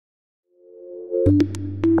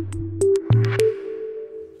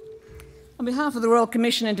On behalf of the Royal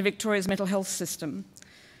Commission into Victoria's mental health system,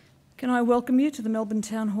 can I welcome you to the Melbourne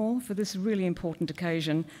Town Hall for this really important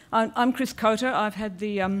occasion. I'm Chris Cotter. I've had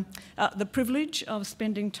the privilege of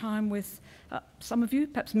spending time with some of you,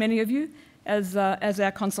 perhaps many of you, as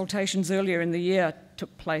our consultations earlier in the year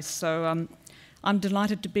took place. So I'm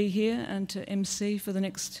delighted to be here and to MC for the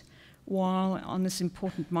next while on this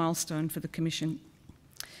important milestone for the Commission.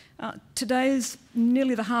 Today's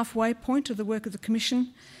nearly the halfway point of the work of the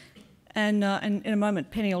Commission, and in a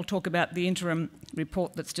moment Penny will talk about the interim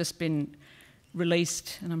report that's just been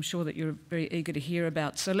released, and I'm sure that you're very eager to hear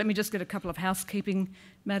about. So let me just get a couple of housekeeping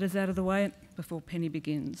matters out of the way before Penny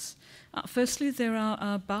begins. Firstly, there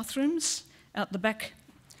are bathrooms out the back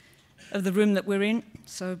of the room that we're in,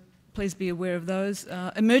 so please be aware of those.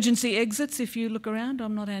 Emergency exits, if you look around.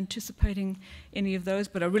 I'm not anticipating any of those,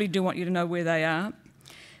 but I really do want you to know where they are.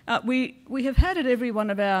 We have had at every one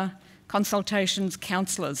of our consultations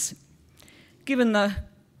counsellors, given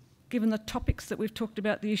the topics that we've talked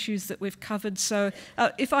about, the issues that we've covered. So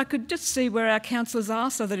if I could just see where our counsellors are,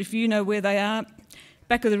 so that if you know where they are,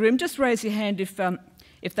 back of the room, just raise your hand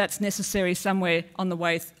if that's necessary somewhere on the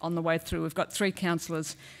way through. We've got 3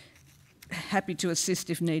 counsellors happy to assist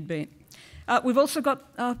if need be. We've also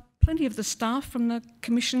got plenty of the staff from the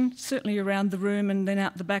Commission, certainly around the room and then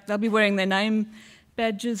out the back. They'll be wearing their name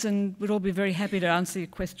badges, and we'd all be very happy to answer your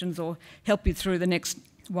questions or help you through the next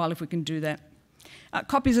while if we can do that.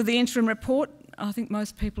 Copies of the interim report, I think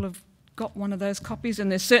most people have got one of those copies, and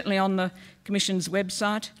they're certainly on the Commission's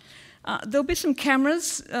website. There'll be some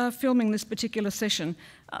cameras filming this particular session.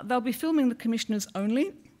 They'll be filming the Commissioners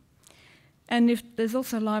only, and there's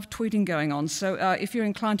also live tweeting going on, so if you're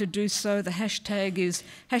inclined to do so, the hashtag is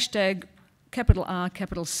hashtag capital R,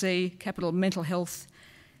 capital C, capital mental health,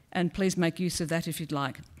 and please make use of that if you'd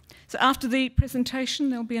like. So after the presentation,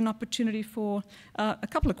 there'll be an opportunity for a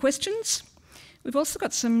couple of questions. We've also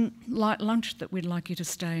got some light lunch that we'd like you to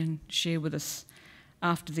stay and share with us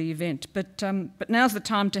after the event. But now's the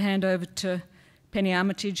time to hand over to Penny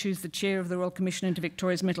Armitage, who's the Chair of the Royal Commission into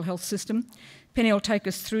Victoria's mental health system. Penny will take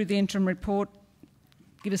us through the interim report,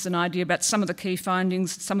 give us an idea about some of the key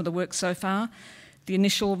findings, some of the work so far, the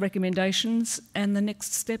initial recommendations, and the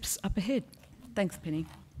next steps up ahead. Thanks, Penny.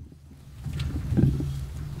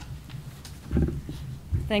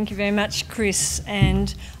 Thank you very much, Chris.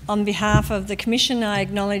 And on behalf of the Commission, I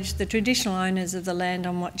acknowledge the traditional owners of the land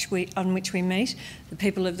on which we meet, the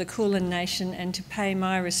people of the Kulin Nation, and to pay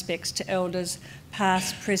my respects to Elders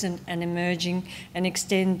past, present and emerging, and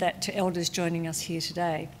extend that to Elders joining us here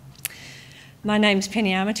today. My name's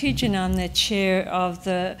Penny Armitage, and I'm the Chair of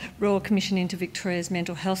the Royal Commission into Victoria's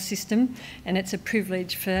mental health system, and it's a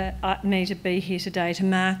privilege for me to be here today to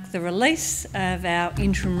mark the release of our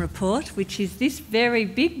interim report, which is this very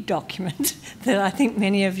big document that I think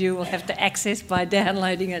many of you will have to access by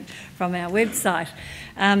downloading it from our website.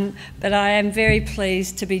 But I am very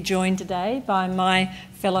pleased to be joined today by my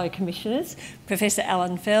fellow commissioners, Professor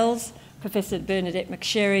Alan Fells, Professor Bernadette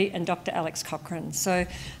McSherry and Dr Alex Cochrane. So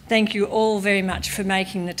thank you all very much for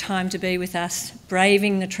making the time to be with us,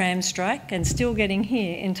 braving the tram strike and still getting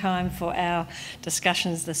here in time for our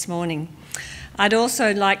discussions this morning. I'd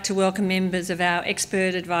also like to welcome members of our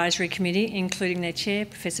Expert Advisory Committee, including their Chair,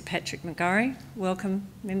 Professor Patrick McGorry. Welcome,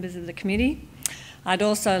 members of the committee. I'd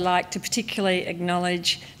also like to particularly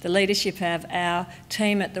acknowledge the leadership of our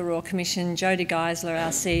team at the Royal Commission, Jodie Geisler,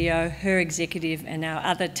 our CEO, her executive and our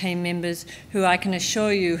other team members, who I can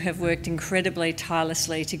assure you have worked incredibly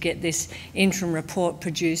tirelessly to get this interim report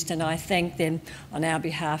produced, and I thank them on our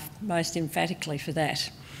behalf most emphatically for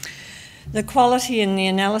that. The quality and the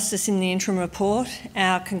analysis in the interim report,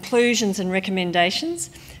 our conclusions and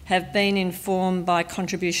recommendations have been informed by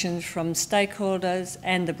contributions from stakeholders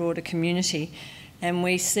and the broader community. And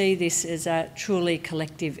we see this as a truly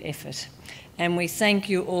collective effort. And we thank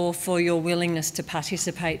you all for your willingness to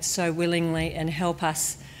participate so willingly and help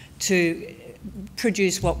us to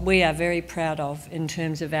produce what we are very proud of in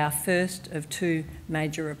terms of our first of 2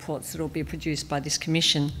 major reports that will be produced by this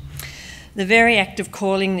Commission. The very act of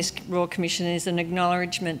calling this Royal Commission is an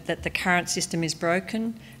acknowledgement that the current system is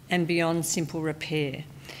broken and beyond simple repair.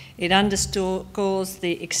 It underscores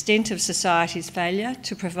the extent of society's failure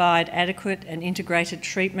to provide adequate and integrated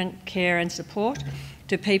treatment, care and support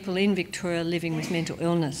to people in Victoria living with mental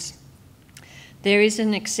illness. There is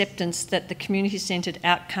an acceptance that the community-centred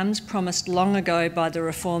outcomes promised long ago by the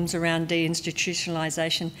reforms around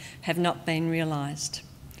deinstitutionalisation have not been realised.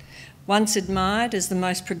 Once admired as the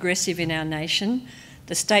most progressive in our nation,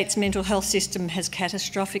 the state's mental health system has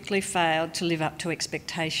catastrophically failed to live up to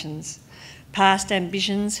expectations. Past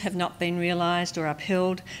ambitions have not been realised or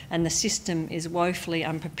upheld, and the system is woefully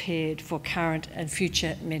unprepared for current and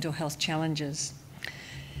future mental health challenges.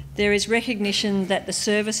 There is recognition that the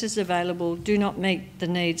services available do not meet the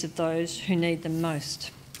needs of those who need them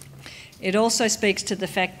most. It also speaks to the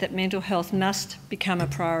fact that mental health must become a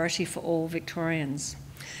priority for all Victorians.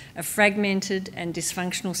 A fragmented and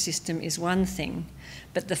dysfunctional system is one thing,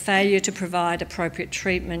 but the failure to provide appropriate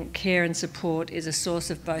treatment, care and support is a source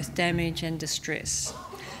of both damage and distress.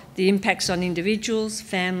 The impacts on individuals,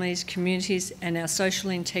 families, communities and our social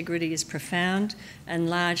integrity is profound and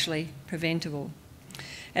largely preventable.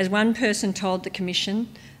 As one person told the Commission,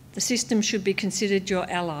 the system should be considered your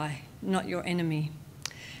ally, not your enemy.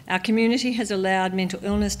 Our community has allowed mental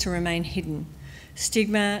illness to remain hidden.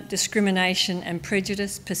 Stigma, discrimination and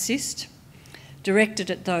prejudice persist,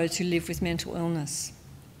 directed at those who live with mental illness.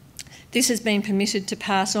 This has been permitted to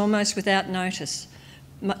pass almost without notice,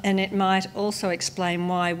 and it might also explain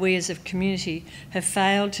why we as a community have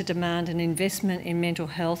failed to demand an investment in mental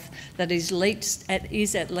health that is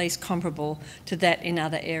at least comparable to that in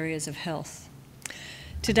other areas of health.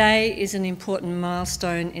 Today is an important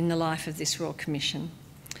milestone in the life of this Royal Commission.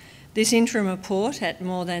 This interim report, at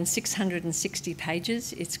more than 660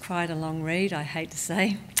 pages, it's quite a long read, I hate to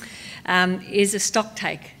say, is a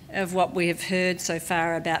stocktake of what we have heard so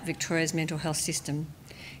far about Victoria's mental health system.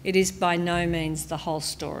 It is by no means the whole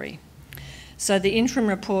story. So the interim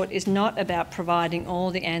report is not about providing all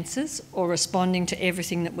the answers or responding to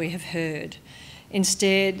everything that we have heard.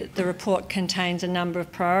 Instead, the report contains a number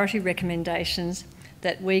of priority recommendations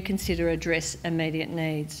that we consider address immediate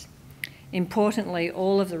needs. Importantly,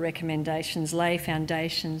 all of the recommendations lay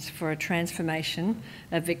foundations for a transformation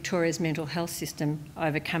of Victoria's mental health system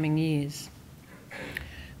over coming years.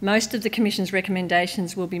 Most of the Commission's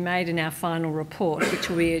recommendations will be made in our final report, which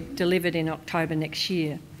will be delivered in October next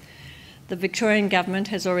year. The Victorian Government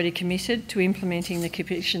has already committed to implementing the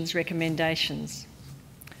Commission's recommendations.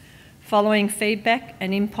 Following feedback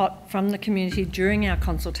and input from the community during our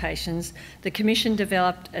consultations, the Commission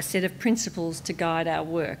developed a set of principles to guide our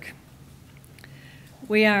work.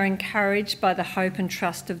 We are encouraged by the hope and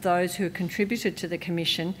trust of those who have contributed to the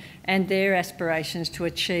Commission and their aspirations to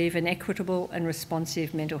achieve an equitable and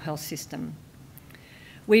responsive mental health system.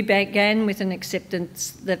 We began with an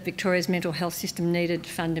acceptance that Victoria's mental health system needed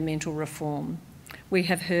fundamental reform. We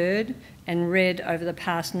have heard and read over the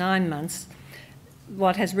past 9 months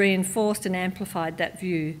what has reinforced and amplified that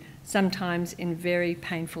view, sometimes in very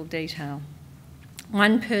painful detail.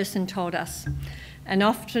 One person told us, an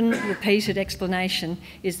often repeated explanation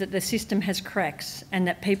is that the system has cracks and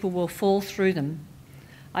that people will fall through them.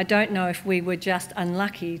 I don't know if we were just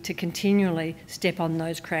unlucky to continually step on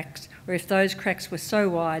those cracks or if those cracks were so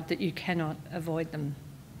wide that you cannot avoid them.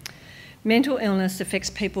 Mental illness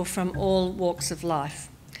affects people from all walks of life.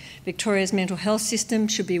 Victoria's mental health system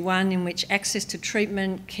should be one in which access to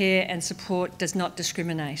treatment, care and support does not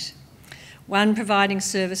discriminate. One providing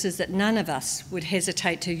services that none of us would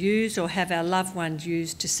hesitate to use or have our loved ones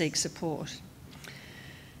use to seek support.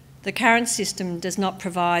 The current system does not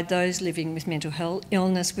provide those living with mental health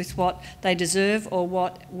illness with what they deserve or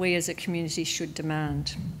what we as a community should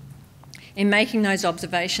demand. In making those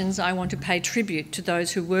observations, I want to pay tribute to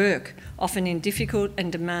those who work, often in difficult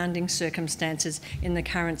and demanding circumstances in the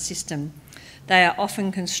current system. They are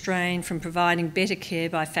often constrained from providing better care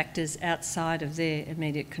by factors outside of their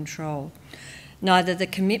immediate control. Neither the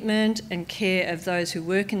commitment and care of those who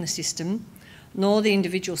work in the system, nor the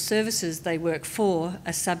individual services they work for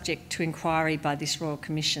are subject to inquiry by this Royal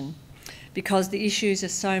Commission, because the issues are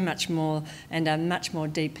so much more and are much more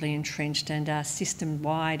deeply entrenched and are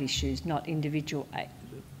system-wide issues, not individual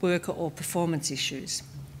worker or performance issues.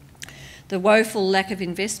 The woeful lack of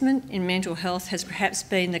investment in mental health has perhaps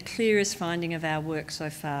been the clearest finding of our work so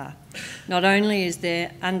far. Not only is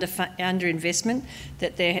there underinvestment,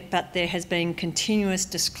 but there has been continuous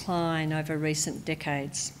decline over recent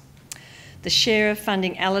decades. The share of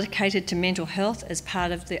funding allocated to mental health as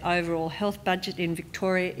part of the overall health budget in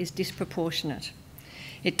Victoria is disproportionate.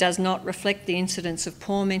 It does not reflect the incidence of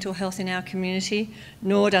poor mental health in our community,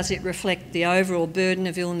 nor does it reflect the overall burden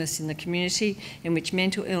of illness in the community, in which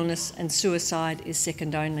mental illness and suicide is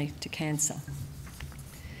second only to cancer.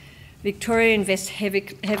 Victoria invests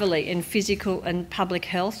heavily in physical and public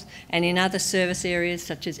health and in other service areas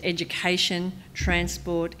such as education,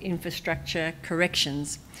 transport, infrastructure,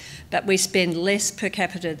 corrections, but we spend less per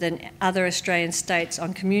capita than other Australian states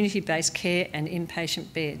on community-based care and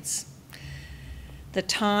inpatient beds. The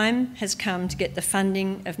time has come to get the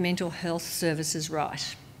funding of mental health services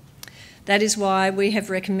right. That is why we have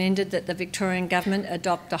recommended that the Victorian Government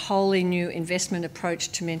adopt a wholly new investment approach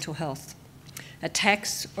to mental health. a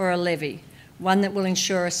tax or a levy, one that will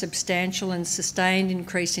ensure a substantial and sustained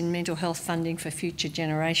increase in mental health funding for future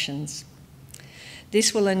generations.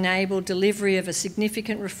 This will enable delivery of a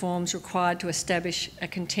significant reforms required to establish a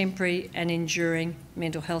contemporary and enduring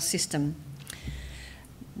mental health system.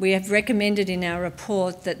 We have recommended in our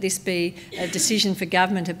report that this be a decision for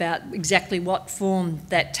government about exactly what form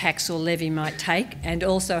that tax or levy might take, and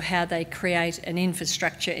also how they create an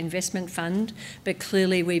infrastructure investment fund. But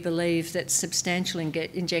clearly we believe that substantial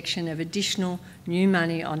injection of additional new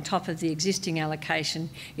money on top of the existing allocation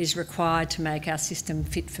is required to make our system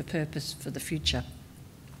fit for purpose for the future.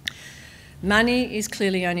 Money is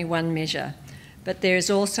clearly only one measure, but there is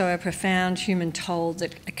also a profound human toll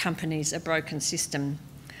that accompanies a broken system.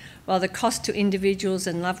 While the cost to individuals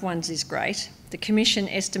and loved ones is great, the Commission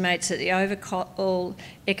estimates that the overall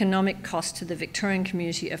economic cost to the Victorian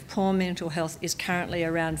community of poor mental health is currently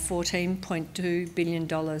around $14.2 billion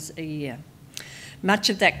a year.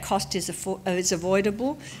 Much of that cost is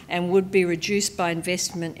avoidable and would be reduced by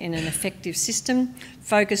investment in an effective system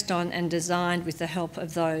focused on and designed with the help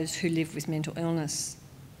of those who live with mental illness.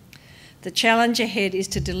 The challenge ahead is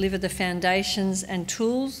to deliver the foundations and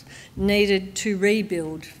tools needed to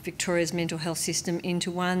rebuild Victoria's mental health system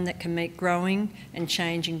into one that can meet growing and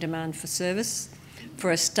changing demand for service,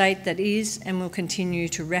 for a state that is and will continue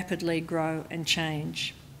to rapidly grow and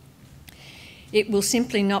change. It will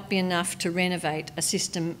simply not be enough to renovate a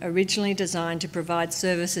system originally designed to provide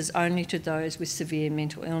services only to those with severe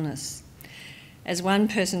mental illness. As one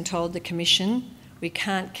person told the Commission, we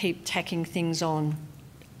can't keep tacking things on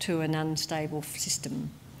to an unstable system.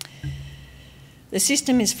 The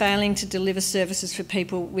system is failing to deliver services for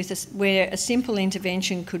people where a simple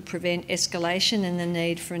intervention could prevent escalation and the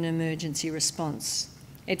need for an emergency response.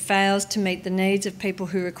 It fails to meet the needs of people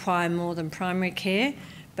who require more than primary care,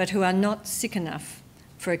 but who are not sick enough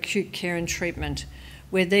for acute care and treatment,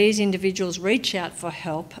 where these individuals reach out for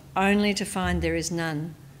help only to find there is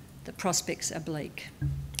none. The prospects are bleak.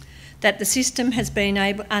 That the system has been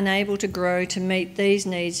unable to grow to meet these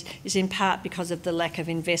needs is in part because of the lack of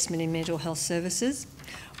investment in mental health services.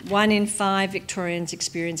 1 in 5 Victorians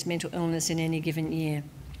experience mental illness in any given year.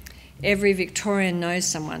 Every Victorian knows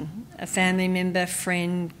someone, a family member,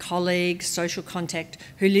 friend, colleague, social contact,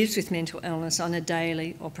 who lives with mental illness on a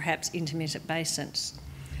daily or perhaps intermittent basis.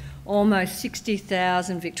 Almost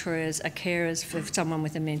 60,000 Victorians are carers for someone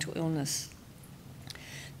with a mental illness.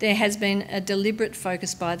 There has been a deliberate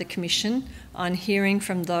focus by the Commission on hearing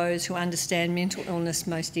from those who understand mental illness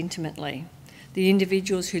most intimately, the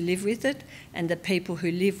individuals who live with it and the people who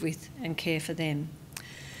live with and care for them.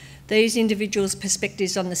 These individuals'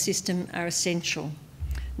 perspectives on the system are essential,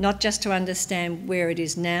 not just to understand where it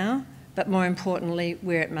is now, but more importantly,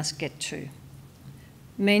 where it must get to.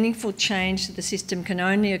 Meaningful change to the system can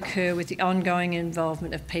only occur with the ongoing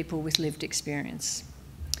involvement of people with lived experience.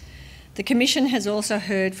 The Commission has also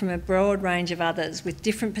heard from a broad range of others with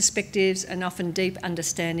different perspectives and often deep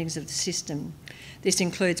understandings of the system. This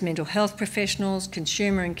includes mental health professionals,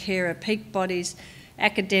 consumer and carer peak bodies,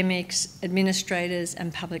 academics, administrators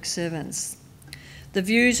and public servants. The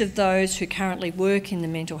views of those who currently work in the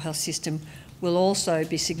mental health system will also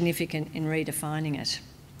be significant in redefining it.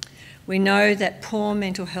 We know that poor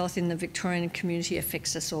mental health in the Victorian community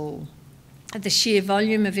affects us all. The sheer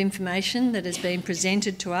volume of information that has been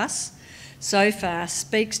presented to us so far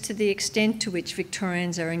speaks to the extent to which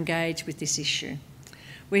Victorians are engaged with this issue.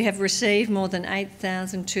 We have received more than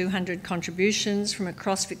 8,200 contributions from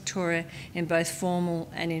across Victoria in both formal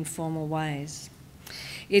and informal ways.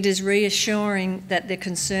 It is reassuring that the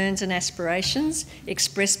concerns and aspirations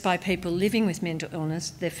expressed by people living with mental illness,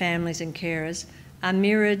 their families and carers, are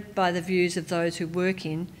mirrored by the views of those who work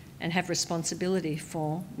in and have responsibility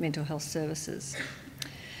for mental health services.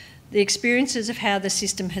 The experiences of how the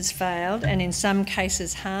system has failed and in some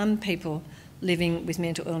cases harmed people living with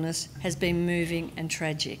mental illness has been moving and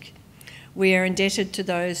tragic. We are indebted to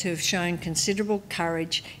those who have shown considerable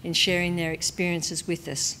courage in sharing their experiences with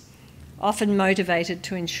us, often motivated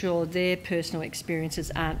to ensure their personal experiences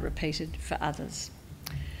aren't repeated for others.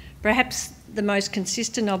 Perhaps the most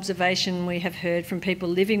consistent observation we have heard from people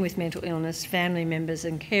living with mental illness, family members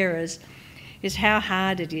and carers, is how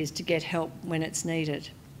hard it is to get help when it's needed.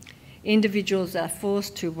 Individuals are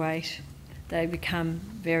forced to wait. They become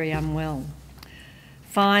very unwell.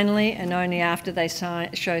 Finally, and only after they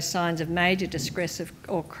show signs of major distress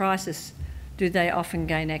or crisis, do they often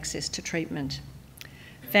gain access to treatment.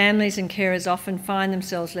 Families and carers often find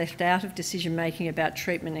themselves left out of decision-making about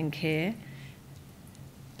treatment and care.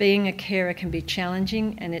 Being a carer can be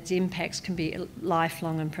challenging and its impacts can be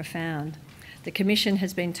lifelong and profound. The Commission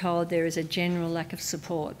has been told there is a general lack of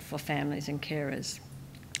support for families and carers.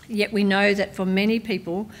 Yet we know that for many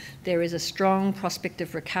people there is a strong prospect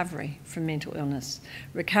of recovery from mental illness.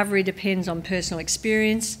 Recovery depends on personal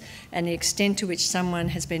experience and the extent to which someone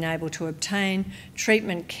has been able to obtain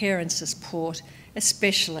treatment, care and support,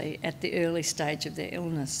 especially at the early stage of their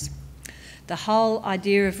illness. The whole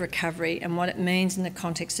idea of recovery and what it means in the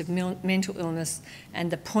context of mental illness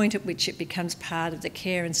and the point at which it becomes part of the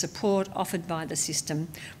care and support offered by the system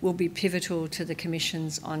will be pivotal to the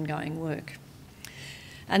Commission's ongoing work.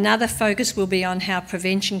 Another focus will be on how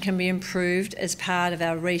prevention can be improved as part of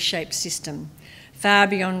our reshaped system. Far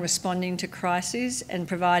beyond responding to crises and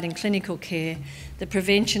providing clinical care, the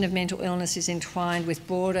prevention of mental illness is entwined with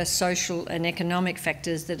broader social and economic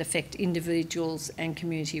factors that affect individuals and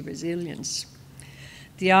community resilience.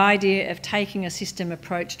 The idea of taking a system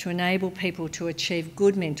approach to enable people to achieve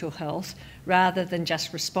good mental health rather than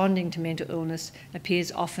just responding to mental illness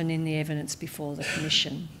appears often in the evidence before the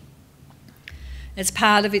Commission. As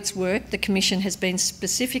part of its work, the Commission has been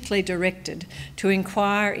specifically directed to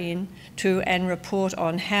inquire into and report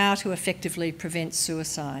on how to effectively prevent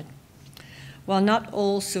suicide. While not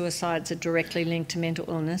all suicides are directly linked to mental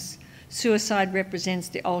illness, suicide represents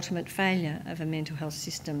the ultimate failure of a mental health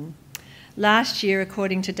system. Last year,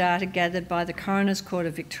 according to data gathered by the Coroner's Court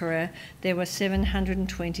of Victoria, there were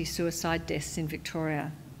 720 suicide deaths in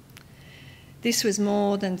Victoria. This was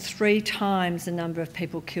more than 3 times the number of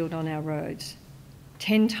people killed on our roads.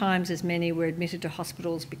 10 times as many were admitted to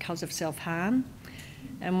hospitals because of self-harm,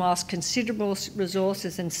 and whilst considerable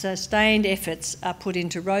resources and sustained efforts are put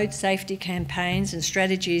into road safety campaigns and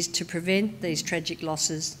strategies to prevent these tragic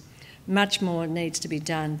losses, much more needs to be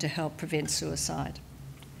done to help prevent suicide.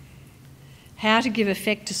 How to give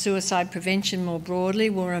effect to suicide prevention more broadly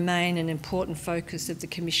will remain an important focus of the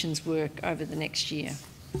Commission's work over the next year.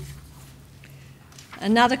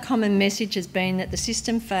 Another common message has been that the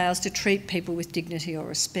system fails to treat people with dignity or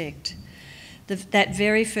respect. That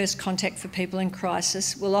very first contact for people in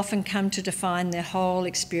crisis will often come to define their whole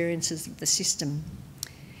experiences of the system.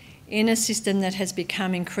 In a system that has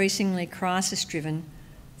become increasingly crisis-driven,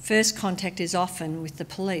 first contact is often with the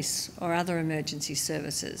police or other emergency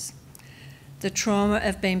services. The trauma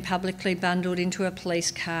of being publicly bundled into a police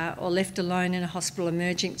car or left alone in a hospital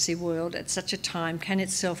emergency ward at such a time can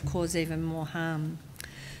itself cause even more harm.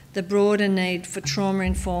 The broader need for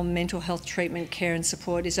trauma-informed mental health treatment, care and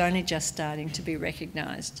support is only just starting to be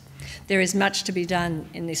recognised. There is much to be done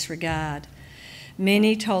in this regard.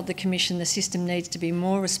 Many told the Commission the system needs to be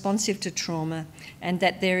more responsive to trauma and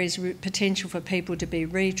that there is potential for people to be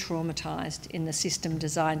re-traumatised in the system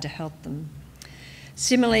designed to help them.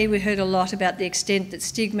 Similarly, we heard a lot about the extent that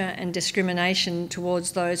stigma and discrimination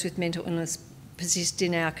towards those with mental illness persist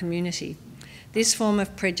in our community. This form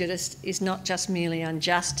of prejudice is not just merely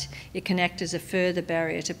unjust, it can act as a further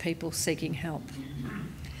barrier to people seeking help.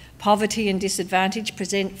 Poverty and disadvantage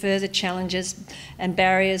present further challenges and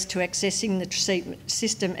barriers to accessing the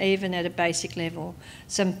system even at a basic level.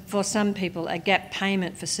 For some people, a gap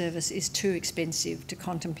payment for service is too expensive to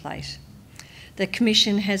contemplate. The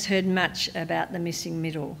Commission has heard much about the missing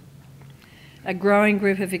middle. A growing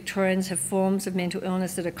group of Victorians have forms of mental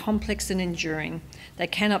illness that are complex and enduring. They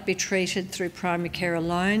cannot be treated through primary care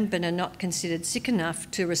alone, but are not considered sick enough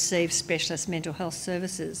to receive specialist mental health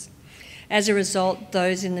services. As a result,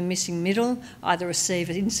 those in the missing middle either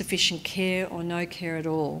receive insufficient care or no care at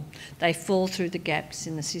all. They fall through the gaps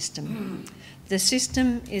in the system. The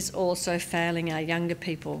system is also failing our younger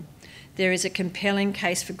people. There is a compelling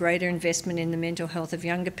case for greater investment in the mental health of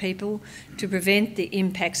younger people to prevent the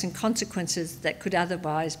impacts and consequences that could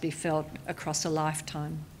otherwise be felt across a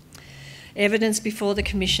lifetime. Evidence before the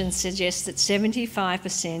Commission suggests that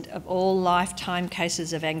 75% of all lifetime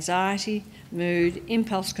cases of anxiety, mood,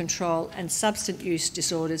 impulse control and substance use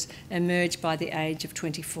disorders emerge by the age of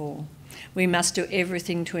 24. We must do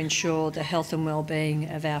everything to ensure the health and well-being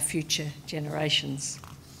of our future generations.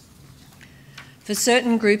 For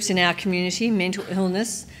certain groups in our community, mental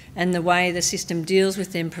illness and the way the system deals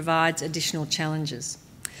with them provides additional challenges.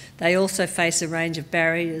 They also face a range of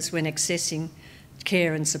barriers when accessing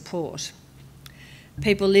care and support.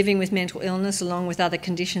 People living with mental illness, along with other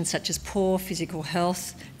conditions such as poor physical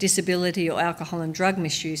health, disability or alcohol and drug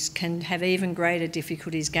misuse, can have even greater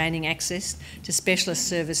difficulties gaining access to specialist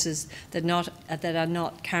services that are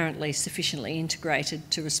not currently sufficiently integrated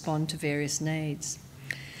to respond to various needs.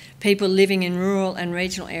 People living in rural and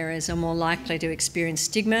regional areas are more likely to experience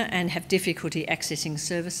stigma and have difficulty accessing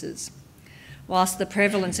services. Whilst the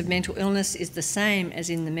prevalence of mental illness is the same as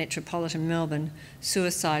in the metropolitan Melbourne,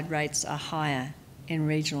 suicide rates are higher in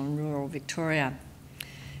regional and rural Victoria.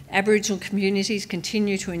 Aboriginal communities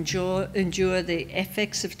continue to endure the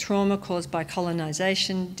effects of trauma caused by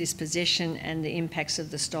colonisation, dispossession and the impacts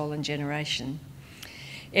of the stolen generation.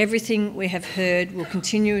 Everything we have heard will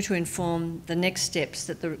continue to inform the next steps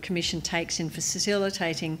that the Commission takes in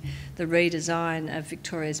facilitating the redesign of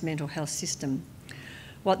Victoria's mental health system.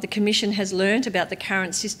 What the Commission has learnt about the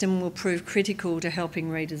current system will prove critical to helping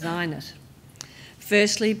redesign it.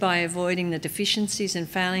 Firstly, by avoiding the deficiencies and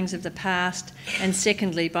failings of the past, and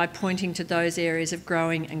secondly, by pointing to those areas of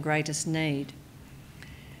growing and greatest need.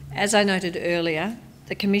 As I noted earlier,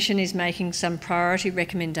 the Commission is making some priority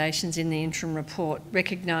recommendations in the interim report,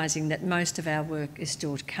 recognising that most of our work is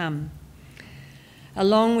still to come.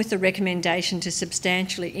 Along with the recommendation to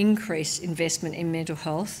substantially increase investment in mental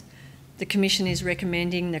health, the Commission is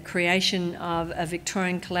recommending the creation of a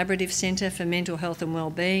Victorian Collaborative Centre for Mental Health and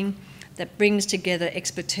Wellbeing that brings together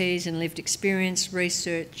expertise and lived experience,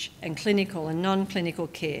 research and clinical and non-clinical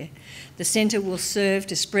care. The centre will serve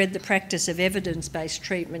to spread the practice of evidence-based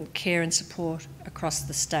treatment, care and support across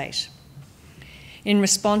the state. In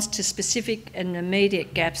response to specific and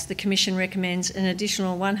immediate gaps, the Commission recommends an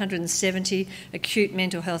additional 170 acute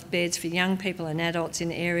mental health beds for young people and adults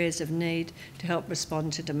in areas of need to help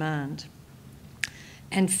respond to demand.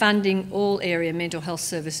 And funding all area mental health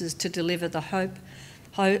services to deliver the HOPE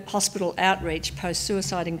hospital outreach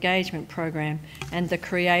post-suicide engagement program and the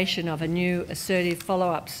creation of a new assertive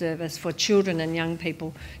follow-up service for children and young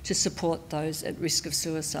people to support those at risk of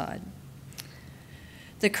suicide.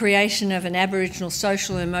 The creation of an Aboriginal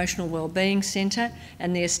Social and Emotional Wellbeing Centre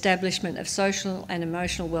and the establishment of social and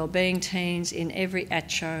emotional wellbeing teams in every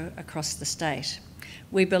ACCHO across the state.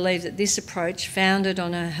 We believe that this approach, founded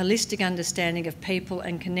on a holistic understanding of people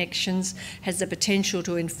and connections, has the potential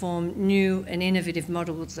to inform new and innovative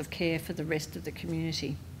models of care for the rest of the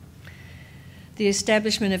community. The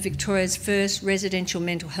establishment of Victoria's first residential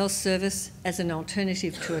mental health service as an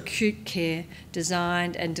alternative to acute care,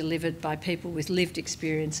 designed and delivered by people with lived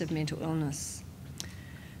experience of mental illness.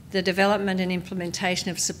 The development and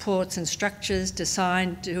implementation of supports and structures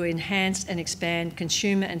designed to enhance and expand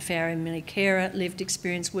consumer and family carer lived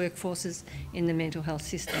experience workforces in the mental health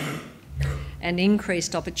system, and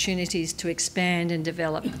increased opportunities to expand and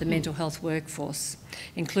develop the mental health workforce,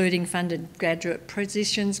 including funded graduate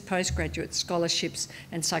positions, postgraduate scholarships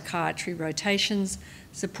and psychiatry rotations,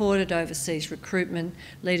 supported overseas recruitment,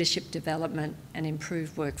 leadership development and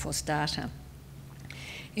improved workforce data.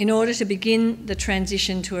 In order to begin the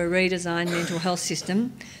transition to a redesigned mental health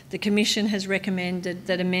system, the Commission has recommended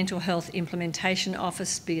that a mental health implementation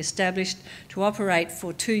office be established to operate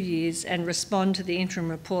for 2 years and respond to the interim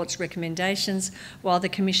report's recommendations while the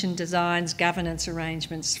Commission designs governance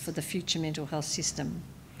arrangements for the future mental health system.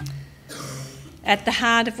 At the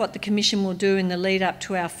heart of what the Commission will do in the lead up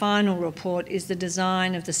to our final report is the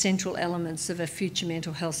design of the central elements of a future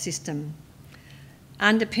mental health system.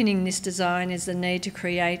 Underpinning this design is the need to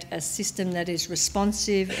create a system that is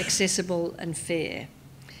responsive, accessible and fair.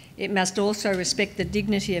 It must also respect the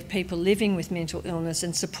dignity of people living with mental illness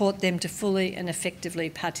and support them to fully and effectively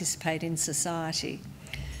participate in society.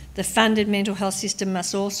 The funded mental health system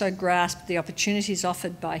must also grasp the opportunities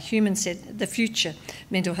offered by the future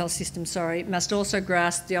mental health system, must also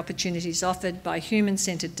grasp the opportunities offered by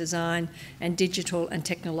human-centred design and digital and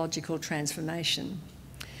technological transformation.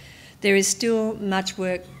 There is still much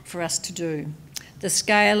work for us to do. The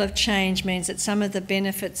scale of change means that some of the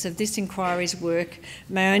benefits of this inquiry's work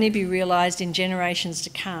may only be realised in generations to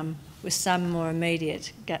come, with some more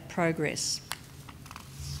immediate progress.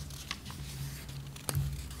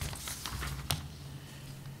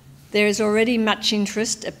 There is already much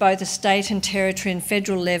interest at both the state and territory and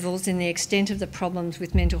federal levels in the extent of the problems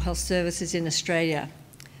with mental health services in Australia.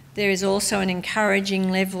 There is also an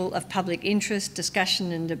encouraging level of public interest,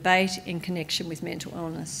 discussion and debate in connection with mental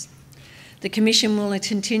illness. The Commission will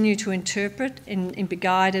continue to interpret and be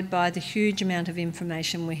guided by the huge amount of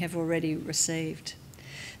information we have already received.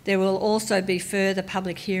 There will also be further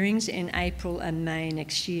public hearings in April and May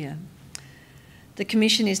next year. The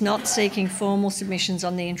Commission is not seeking formal submissions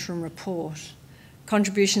on the interim report.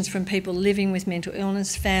 Contributions from people living with mental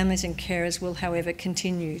illness, families and carers will, however,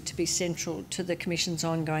 continue to be central to the Commission's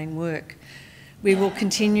ongoing work. We will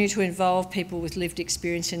continue to involve people with lived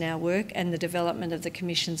experience in our work and the development of the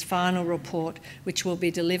Commission's final report, which will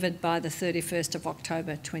be delivered by the 31st of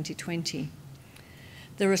October 2020.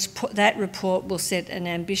 That report will set an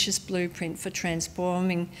ambitious blueprint for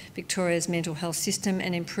transforming Victoria's mental health system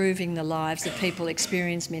and improving the lives of people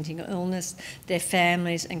experiencing mental illness, their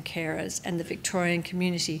families and carers, and the Victorian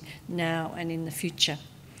community now and in the future.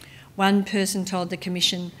 One person told the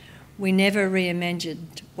Commission, "We never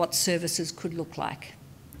reimagined what services could look like."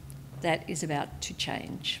 that is about to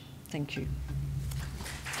change. Thank you.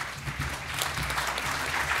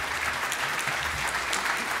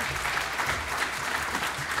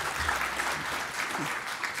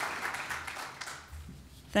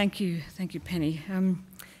 Thank you, Penny.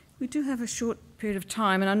 We do have a short period of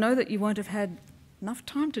time, and I know that you won't have had enough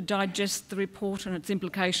time to digest the report and its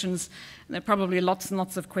implications, and there are probably lots and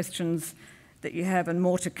lots of questions that you have and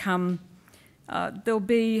more to come. There'll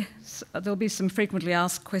be some frequently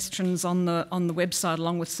asked questions on the website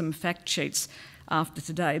along with some fact sheets after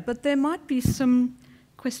today, but there might be some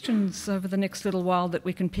questions over the next little while that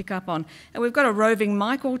we can pick up on. And we've got a roving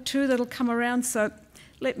mic or two that'll come around, so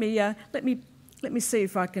let me see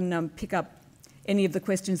if I can pick up any of the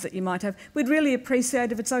questions that you might have. We'd really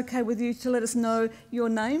appreciate if it's okay with you to let us know your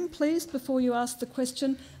name, please, before you ask the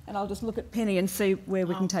question, and I'll just look at Penny and see where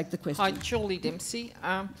we can take the question. Hi, Julie Dempsey.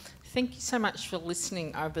 Thank you so much for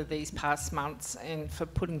listening over these past months and for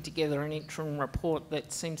putting together an interim report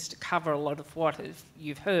that seems to cover a lot of what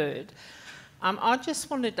you've heard. I just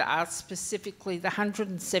wanted to ask specifically the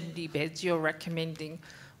 170 beds you're recommending.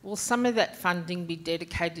 Will some of that funding be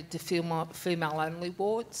dedicated to female-only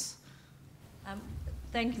wards?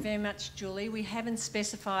 Thank you very much, Julie. We haven't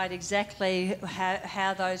specified exactly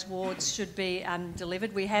how those wards should be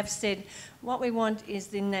delivered. We have said what we want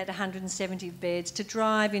is in that 170 beds to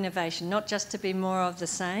drive innovation, not just to be more of the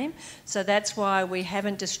same. So that's why we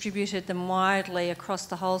haven't distributed them widely across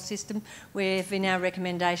the whole system. We've, in our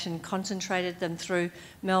recommendation, concentrated them through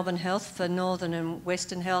Melbourne Health for Northern and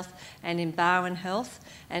Western Health and in Barwon Health,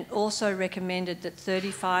 and also recommended that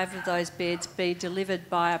 35 of those beds be delivered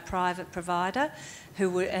by a private provider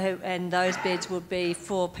and those beds would be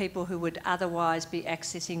for people who would otherwise be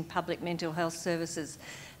accessing public mental health services.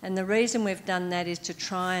 And the reason we've done that is to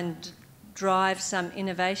try and drive some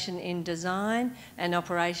innovation in design and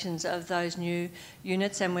operations of those new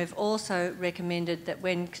units. And we've also recommended that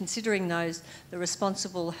when considering those, the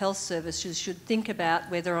responsible health services should think about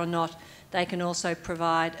whether or not they can also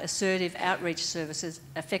provide assertive outreach services,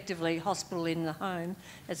 effectively hospital in the home,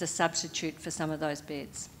 as a substitute for some of those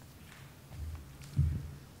beds.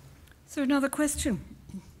 So another question,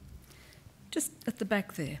 just at the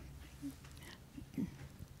back there.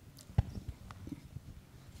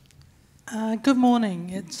 Good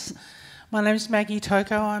morning. My name is Maggie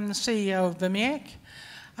Toko. I'm the CEO of VMIAC.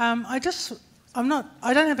 I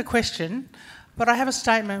don't have a question, but I have a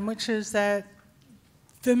statement, which is that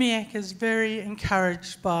VMIAC is very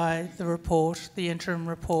encouraged by the report, the interim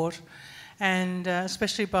report, and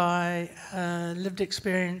especially by lived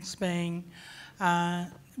experience being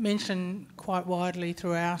mentioned quite widely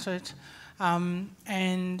throughout it,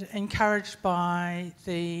 and encouraged by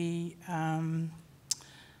the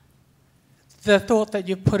thought that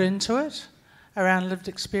you've put into it around lived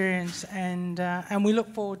experience, and we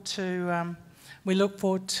look forward to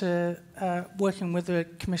working with the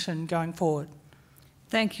Commission going forward.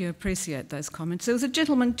 Thank you, appreciate those comments. There was a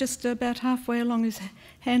gentleman just about halfway along, his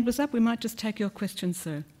hand was up. We might just take your question,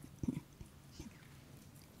 sir.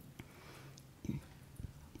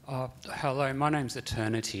 Hello, my name's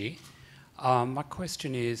Eternity. My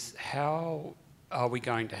question is, how are we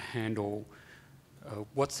going to handle,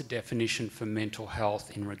 what's the definition for mental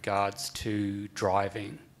health in regards to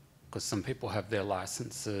driving? Because some people have their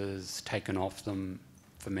licences taken off them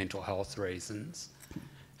for mental health reasons,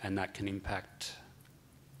 and that can impact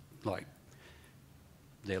like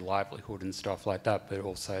their livelihood and stuff like that, but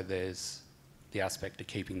also there's the aspect of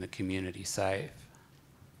keeping the community safe.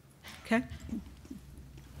 Okay.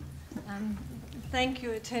 Thank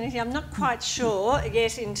you, Eternity. I'm not quite sure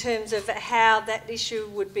yet in terms of how that issue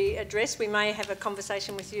would be addressed. We may have a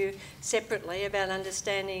conversation with you separately about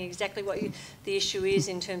understanding exactly what the issue is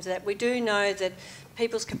in terms of that. We do know that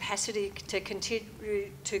people's capacity to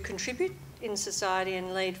continue to contribute in society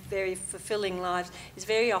and lead very fulfilling lives is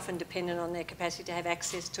very often dependent on their capacity to have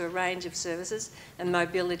access to a range of services, and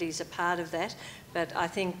mobility is a part of that. But I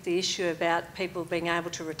think the issue about people being able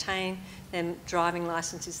to retain their driving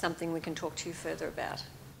licence is something we can talk to you further about.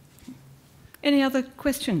 Any other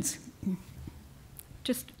questions?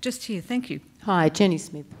 Just here, thank you. Hi, Jenny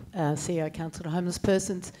Smith, CEO Council to Homeless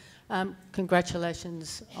Persons.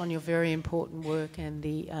 Congratulations on your very important work and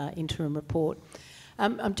the interim report.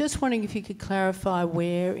 I'm just wondering if you could clarify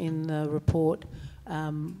where in the report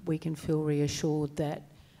we can feel reassured that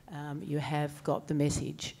you have got the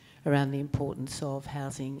message around the importance of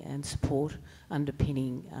housing and support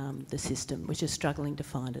underpinning the system, which is struggling to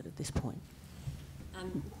find it at this point.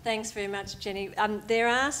 Thanks very much, Jenny. There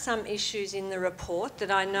are some issues in the report that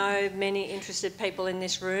I know many interested people in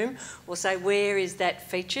this room will say, where is that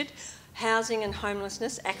featured? Housing and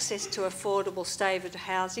homelessness, access to affordable, stable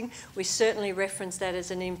housing, we certainly reference that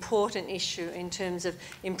as an important issue in terms of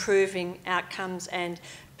improving outcomes and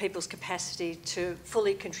people's capacity to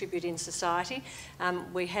fully contribute in society.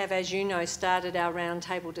 We have, as you know, started our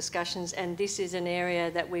roundtable discussions, and this is an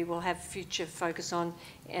area that we will have future focus on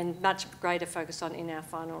and much greater focus on in our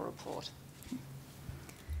final report. Do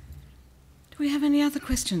we have any other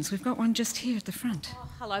questions? We've got one just here at the front. Oh,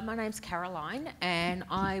 hello, my name's Caroline and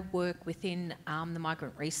I work within the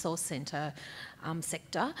Migrant Resource Centre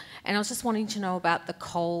sector, and I was just wanting to know about the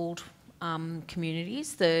cold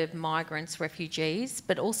communities, the migrants, refugees,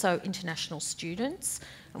 but also international students,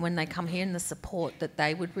 and when they come here and the support that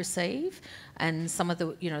they would receive, and some of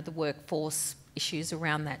the, you know, the workforce issues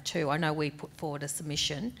around that too. I know we put forward a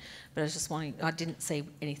submission, but I was just wondering, I didn't see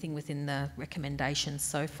anything within the recommendations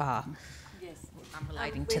so far.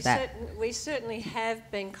 Relating to that. We certainly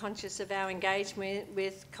have been conscious of our engagement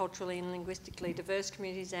with culturally and linguistically diverse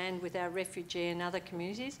communities and with our refugee and other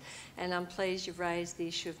communities, and I'm pleased you've raised the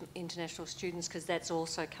issue of international students, because that's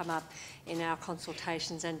also come up in our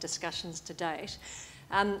consultations and discussions to date.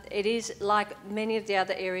 It is like many of the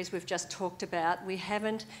other areas we've just talked about. We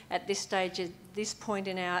haven't at this stage, at this point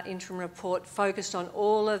in our interim report, focused on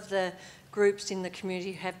all of the groups in the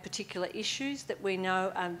community who have particular issues that we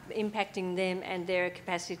know are impacting them and their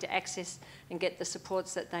capacity to access and get the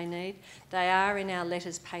supports that they need. They are in our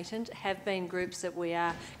letters patent, have been groups that we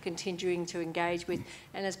are continuing to engage with,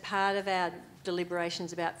 and as part of our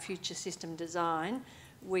deliberations about future system design,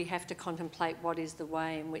 we have to contemplate what is the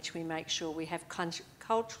way in which we make sure we have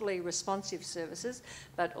culturally responsive services,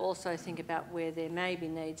 but also think about where there may be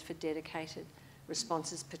needs for dedicated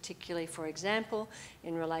responses, particularly, for example,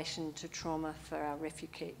 in relation to trauma for our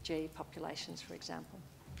refugee populations, for example.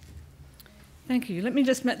 Thank you. Let me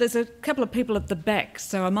just, there's a couple of people at the back,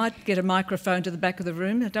 so I might get a microphone to the back of the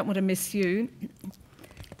room. I don't want to miss you.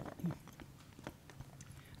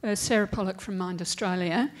 Sarah Pollock from Mind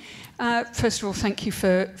Australia. First of all, thank you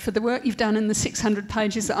for the work you've done in the 600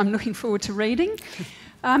 pages that I'm looking forward to reading.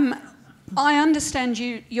 I understand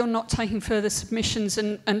you're not taking further submissions,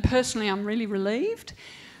 and personally I'm really relieved.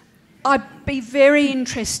 I'd be very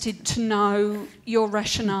interested to know your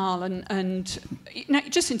rationale and you know,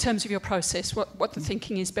 just in terms of your process, what the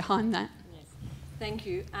thinking is behind that. Yes. Thank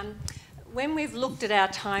you. When we've looked at our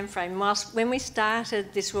timeframe, when we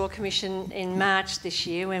started this Royal Commission in March this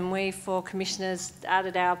year, when we, 4 commissioners,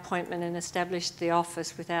 started our appointment and established the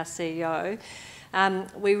office with our CEO,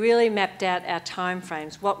 we really mapped out our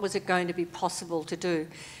timeframes. What was it going to be possible to do?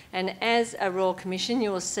 And as a Royal Commission,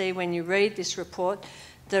 you will see when you read this report,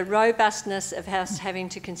 the robustness of us having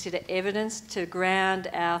to consider evidence to ground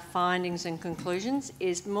our findings and conclusions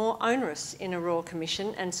is more onerous in a Royal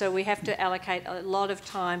Commission, and so we have to allocate a lot of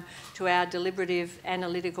time to our deliberative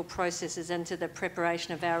analytical processes and to the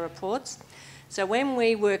preparation of our reports. So when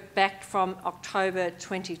we work back from October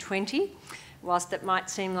 2020, whilst it might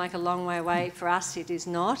seem like a long way away, for us it is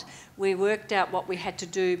not, we worked out what we had to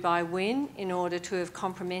do by when in order to have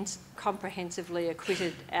comprehensively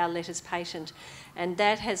acquitted our letters patent. And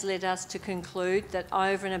that has led us to conclude that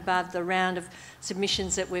over and above the round of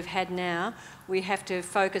submissions that we've had now, we have to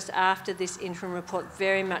focus after this interim report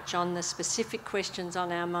very much on the specific questions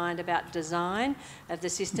on our mind about design of the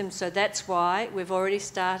system. So that's why we've already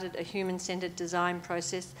started a human-centred design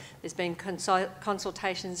process. There's been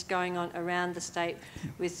consultations going on around the state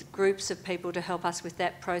with groups of people to help us with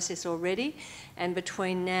that process already. And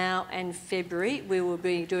between now and February, we will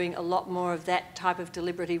be doing a lot more of that type of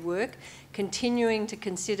deliberative work, continuing to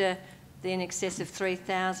consider the in excess of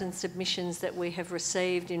 3,000 submissions that we have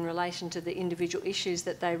received in relation to the individual issues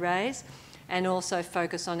that they raise, and also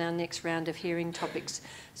focus on our next round of hearing topics.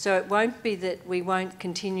 So it won't be that we won't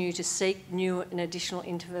continue to seek new and additional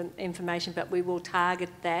information, but we will target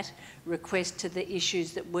that request to the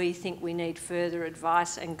issues that we think we need further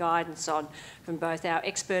advice and guidance on from both our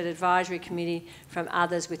expert advisory committee, from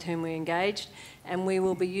others with whom we engaged, and we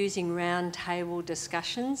will be using round-table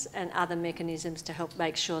discussions and other mechanisms to help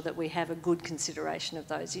make sure that we have a good consideration of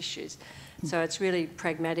those issues. So it's really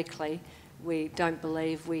pragmatically, we don't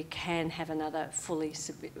believe we can have another fully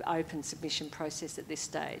open submission process at this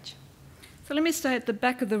stage. So let me stay at the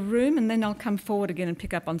back of the room and then I'll come forward again and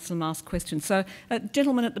pick up on some asked questions. So,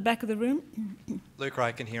 gentleman at the back of the room. Luke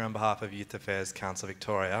Ryken here on behalf of Youth Affairs Council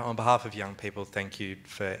Victoria. On behalf of young people, thank you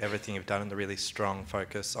for everything you've done and the really strong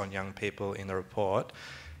focus on young people in the report.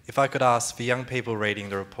 If I could ask, for young people reading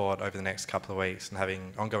the report over the next couple of weeks and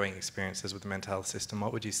having ongoing experiences with the mental health system,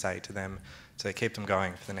 what would you say to them to keep them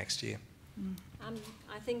going for the next year?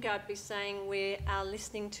 I think I'd be saying we are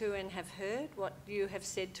listening to and have heard what you have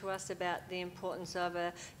said to us about the importance of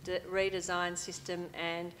a redesigned system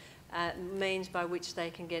and means by which they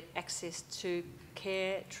can get access to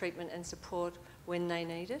care, treatment and support when they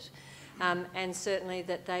need it. And certainly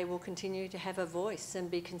that they will continue to have a voice and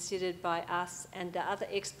be considered by us and the other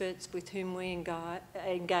experts with whom we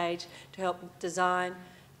engage to help design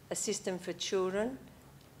a system for children,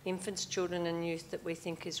 infants, children and youth that we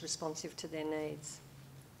think is responsive to their needs.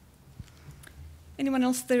 Anyone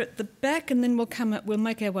else there at the back, and then we'll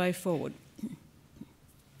make our way forward.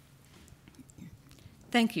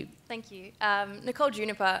 Thank you. Thank you. Nicole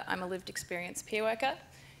Juniper, I'm a lived experience peer worker.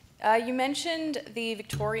 You mentioned the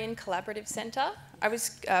Victorian Collaborative Centre. I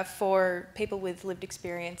was for people with lived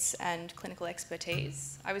experience and clinical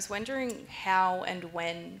expertise. I was wondering how and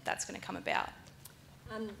when that's going to come about.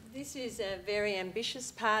 This is a very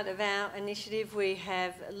ambitious part of our initiative. We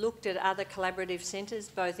have looked at other collaborative centres,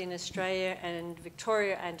 both in Australia and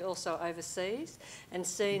Victoria and also overseas, and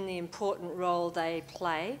seen the important role they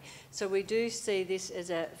play. So we do see this as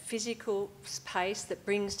a physical space that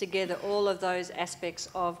brings together all of those aspects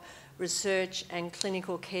of research and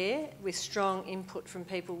clinical care with strong input from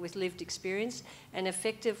people with lived experience. And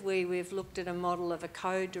effectively, we've looked at a model of a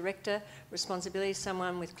co-director responsibility,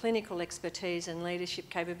 someone with clinical expertise and leadership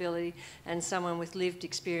capability, and someone with lived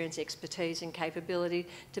experience, expertise and capability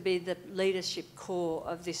to be the leadership core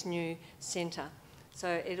of this new centre.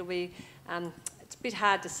 So it'll be, it's a bit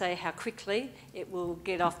hard to say how quickly it will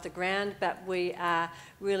get off the ground, but we are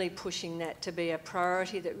really pushing that to be a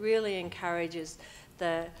priority that really encourages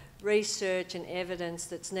the research and evidence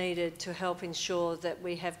that's needed to help ensure that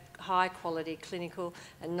we have high quality clinical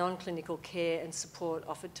and non-clinical care and support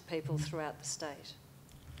offered to people throughout the state.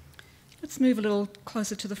 Let's move a little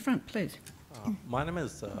closer to the front, please. My name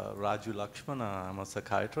is Raju Lakshman. I'm a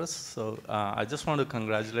psychiatrist. So I just want to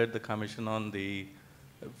congratulate the Commission on the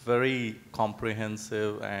very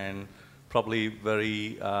comprehensive and probably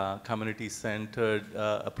very community-centered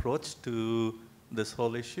approach to this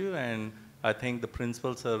whole issue. And I think the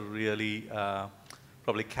principles are really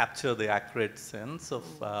probably capture the accurate sense of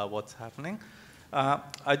what's happening.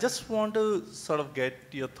 I just want to sort of get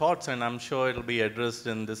your thoughts, and I'm sure it'll be addressed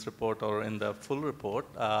in this report or in the full report,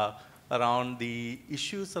 around the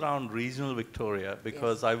issues around regional Victoria,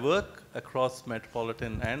 because I work across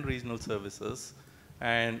metropolitan and regional services,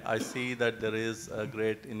 and I see that there is a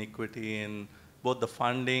great inequity in both the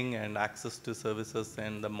funding and access to services,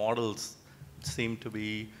 and the models seem to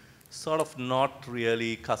be sort of not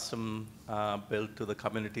really custom built to the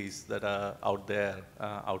communities that are out there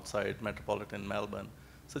outside metropolitan Melbourne.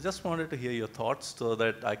 So just wanted to hear your thoughts so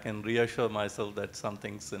that I can reassure myself that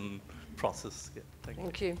something's in process. Yeah,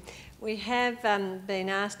 thank you. We have been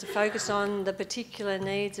asked to focus on the particular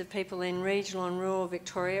needs of people in regional and rural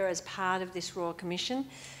Victoria as part of this Royal Commission,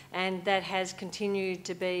 and that has continued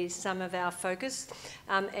to be some of our focus.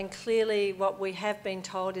 And clearly what we have been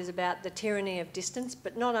told is about the tyranny of distance,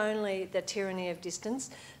 but not only the tyranny of distance,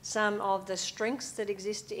 some of the strengths that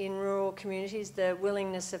exist in rural communities, the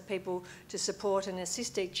willingness of people to support and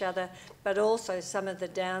assist each other, but also some of the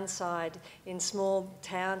downside in small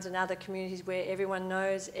towns and other communities where everyone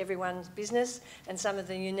knows everyone's business, and some of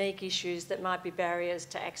the unique issues that might be barriers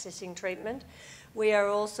to accessing treatment. We are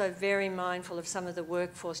also very mindful of some of the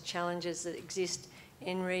workforce challenges that exist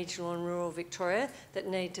in regional and rural Victoria that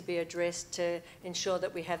need to be addressed to ensure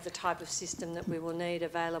that we have the type of system that we will need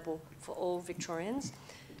available for all Victorians.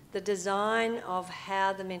 The design of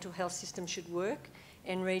how the mental health system should work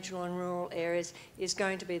in regional and rural areas is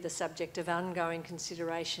going to be the subject of ongoing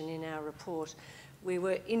consideration in our report. We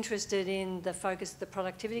were interested in the focus the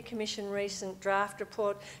Productivity Commission recent draft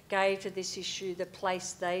report gave to this issue, the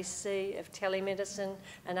place they see of telemedicine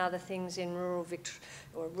and other things in rural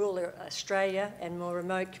Australia and more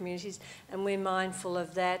remote communities, and we're mindful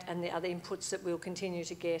of that and the other inputs that we'll continue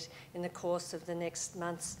to get in the course of the next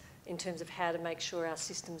months in terms of how to make sure our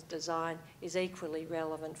systems design is equally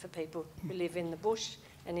relevant for people who live in the bush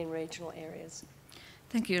and in regional areas.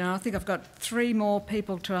 Thank you. Now I think I've got 3 more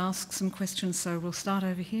people to ask some questions, so we'll start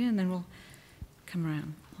over here and then we'll come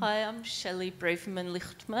around. Hi, I'm Shelley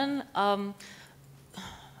Braverman-Lichtman.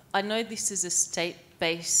 I know this is a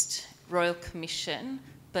state-based Royal Commission,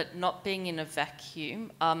 but not being in a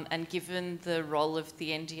vacuum, and given the role of the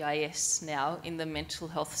NDIS now in the mental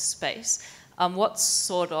health space, what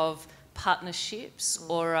sort of partnerships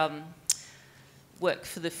or work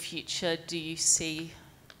for the future do you see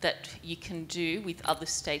that you can do with other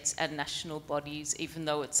states and national bodies, even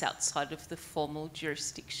though it's outside of the formal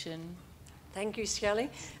jurisdiction? Thank you, Shelley.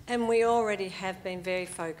 And we already have been very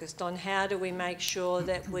focused on how do we make sure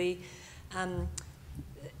that we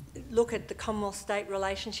look at the Commonwealth-state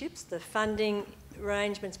relationships, the funding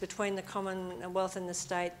arrangements between the Commonwealth and the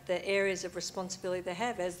state, the areas of responsibility they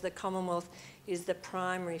have, as the Commonwealth is the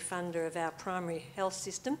primary funder of our primary health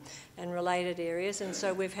system and related areas. And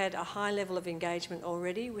so we've had a high level of engagement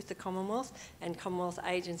already with the Commonwealth and Commonwealth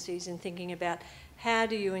agencies in thinking about how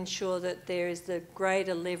do you ensure that there is the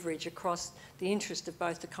greater leverage across the interest of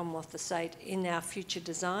both the Commonwealth and the state in our future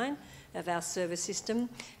design of our service system,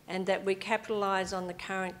 and that we capitalise on the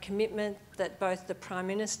current commitment that both the Prime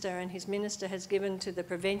Minister and his Minister has given to the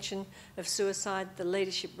prevention of suicide, the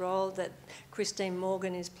leadership role that Christine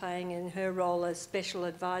Morgan is playing in her role as Special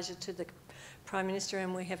Advisor to the Prime Minister,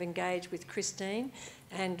 and we have engaged with Christine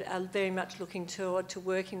and are very much looking forward to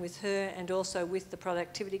working with her and also with the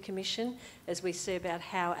Productivity Commission as we see about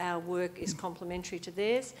how our work is complementary to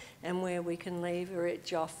theirs and where we can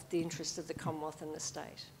leverage off the interests of the Commonwealth and the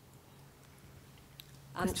state.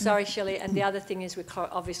 Sorry, Shelley, and the other thing is we're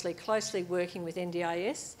obviously closely working with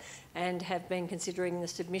NDIS and have been considering the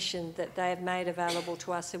submission that they have made available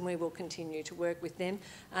to us, and we will continue to work with them,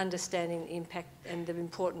 understanding the impact and the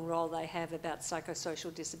important role they have about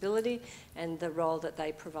psychosocial disability and the role that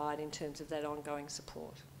they provide in terms of that ongoing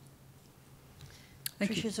support.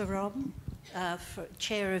 Tricia Zarob,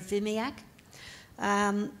 Chair of VMIAC.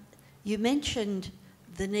 You mentioned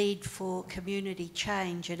the need for community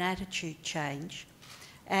change and attitude change.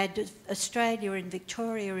 And Australia and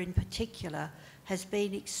Victoria in particular has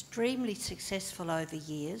been extremely successful over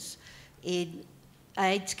years in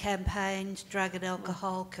AIDS campaigns, drug and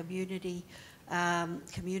alcohol, community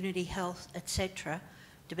health, etc.,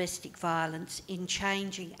 domestic violence, in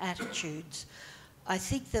changing attitudes. I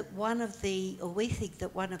think that we think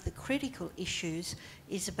that one of the critical issues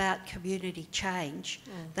is about community change,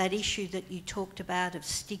 that issue that you talked about of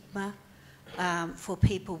stigma, for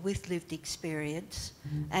people with lived experience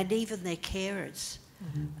and even their carers.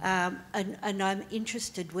 And we're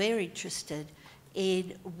interested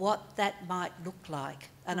in what that might look like.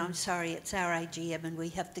 And I'm sorry, it's our AGM and we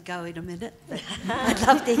have to go in a minute, but I'd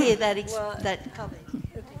love to hear that comment.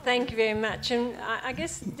 Thank you very much. And I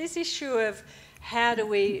guess this issue of how do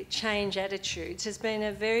we change attitudes has been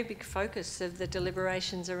a very big focus of the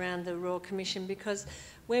deliberations around the Royal Commission, because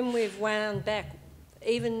when we've wound back,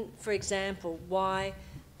 even, for example, why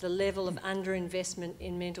the level of underinvestment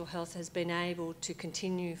in mental health has been able to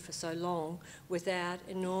continue for so long without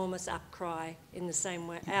enormous outcry in the same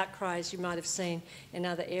way, outcries you might have seen in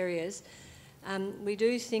other areas, we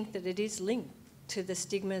do think that it is linked to the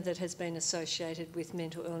stigma that has been associated with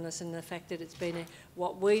mental illness and the fact that it's been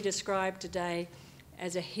what we describe today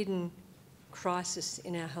as a hidden crisis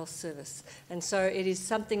in our health service. And so it is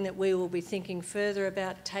something that we will be thinking further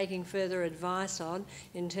about, taking further advice on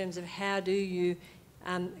in terms of how do you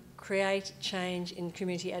create change in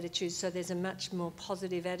community attitudes so there's a much more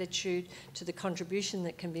positive attitude to the contribution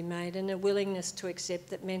that can be made and a willingness to accept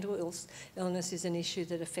that mental illness is an issue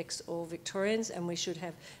that affects all Victorians, and we should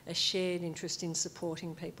have a shared interest in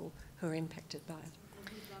supporting people who are impacted by it.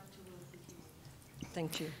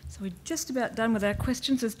 Thank you. So we're just about done with our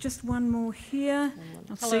questions. There's just one more here.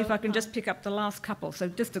 I'll see if I can just pick up the last couple. So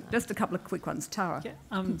just a couple of quick ones. Tara. Yeah,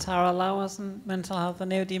 I'm Tara Lawson, Mental Health and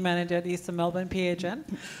AOD Manager at Eastern Melbourne PHN.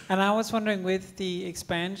 And I was wondering, with the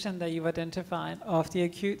expansion that you've identified of the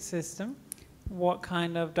acute system, what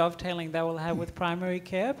kind of dovetailing that will have with primary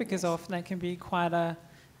care, because often that can be quite a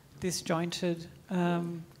disjointed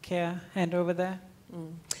care handover there.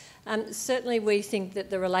 Certainly we think that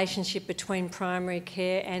the relationship between primary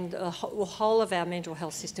care and the whole of our mental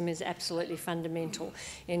health system is absolutely fundamental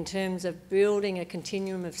in terms of building a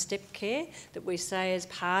continuum of step care that we say is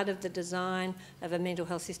part of the design of a mental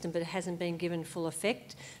health system but hasn't been given full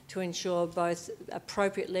effect, to ensure both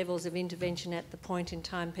appropriate levels of intervention at the point in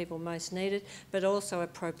time people most need it, but also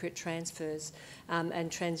appropriate transfers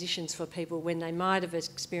and transitions for people when they might have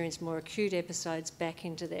experienced more acute episodes back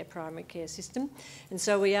into their primary care system. And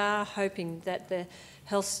so we are hoping that the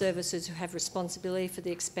health services who have responsibility for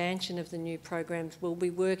the expansion of the new programs will be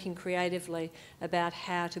working creatively about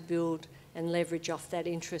how to build and leverage off that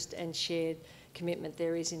interest and shared commitment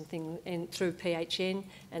there is through PHN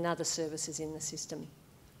and other services in the system.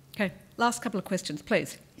 Okay, last couple of questions,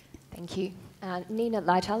 please. Thank you. Nina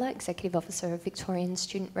Lightala, Executive Officer of Victorian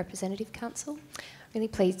Student Representative Council. Really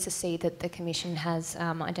pleased to see that the Commission has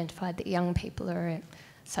identified that young people are at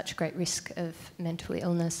such great risk of mental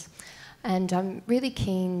illness. And I'm really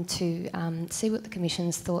keen to see what the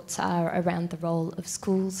Commission's thoughts are around the role of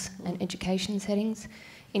schools and education settings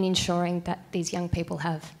in ensuring that these young people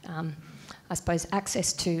have, I suppose,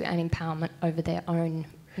 access to and empowerment over their own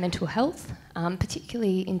mental health,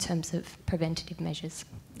 particularly in terms of preventative measures.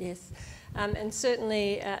 Yes. And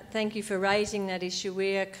certainly, thank you for raising that issue.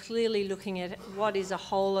 We are clearly looking at what is a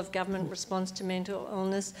whole of government response to mental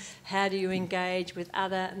illness. How do you engage with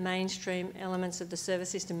other mainstream elements of the service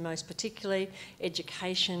system, most particularly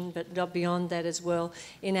education, but not beyond that as well,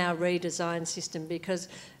 in our redesign system, because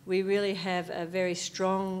we really have a very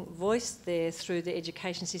strong voice there through the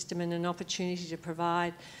education system and an opportunity to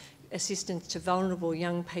provide assistance to vulnerable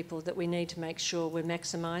young people that we need to make sure we're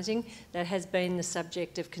maximising. That has been the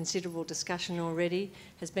subject of considerable discussion already,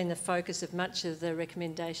 has been the focus of much of the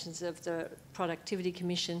recommendations of the Productivity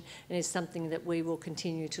Commission, and is something that we will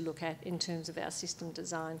continue to look at in terms of our system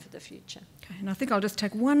design for the future. Okay, and I think I'll just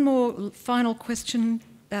take one more final question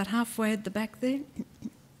about halfway at the back there.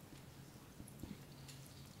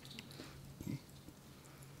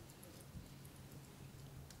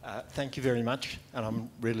 Thank you very much, and I'm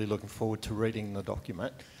really looking forward to reading the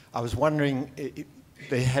document. I was wondering,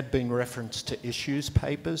 there had been reference to issues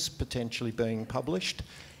papers potentially being published,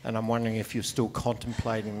 and I'm wondering if you're still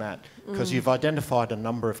contemplating that, because you've identified a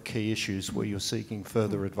number of key issues where you're seeking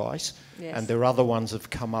further advice, and there are other ones that have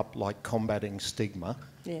come up like combating stigma,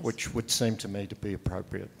 which would seem to me to be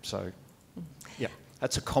appropriate. So, yeah,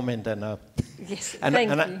 that's a comment and a... Yes, and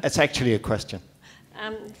thank you. It's actually a question.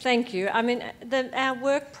 Thank you. I mean, our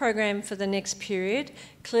work program for the next period,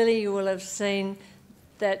 clearly you will have seen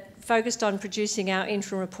that focused on producing our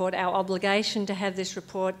interim report. Our obligation to have this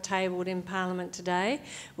report tabled in Parliament today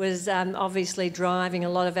was obviously driving a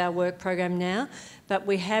lot of our work program now, but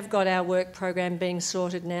we have got our work program being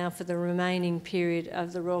sorted now for the remaining period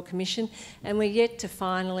of the Royal Commission, and we're yet to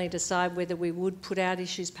finally decide whether we would put out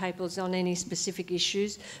issues papers on any specific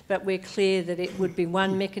issues, but we're clear that it would be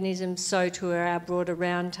one mechanism, so to our broader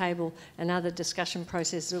roundtable and other discussion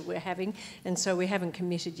processes that we're having, and so we haven't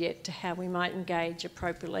committed yet to how we might engage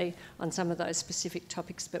appropriately on some of those specific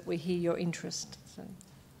topics, but we hear your interest. So.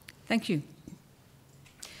 Thank you.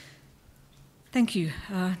 Thank you.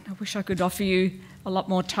 I wish I could offer you a lot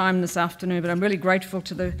more time this afternoon, but I'm really grateful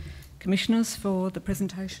to the Commissioners for the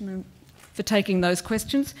presentation and for taking those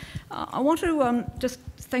questions. I want to just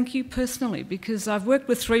thank you personally, because I've worked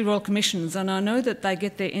with 3 Royal Commissions and I know that they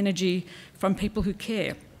get their energy from people who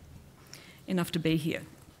care enough to be here.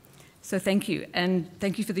 So thank you, and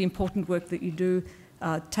thank you for the important work that you do.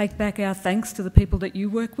 Take back our thanks to the people that you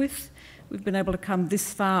work with. We've been able to come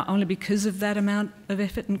this far only because of that amount of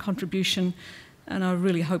effort and contribution, and I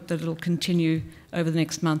really hope that it'll continue over the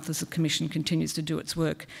next month as the Commission continues to do its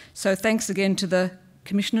work. So thanks again to the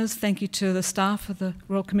Commissioners, thank you to the staff of the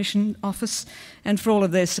Royal Commission Office and for all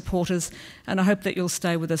of their supporters, and I hope that you'll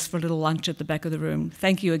stay with us for a little lunch at the back of the room.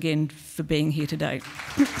 Thank you again for being here today.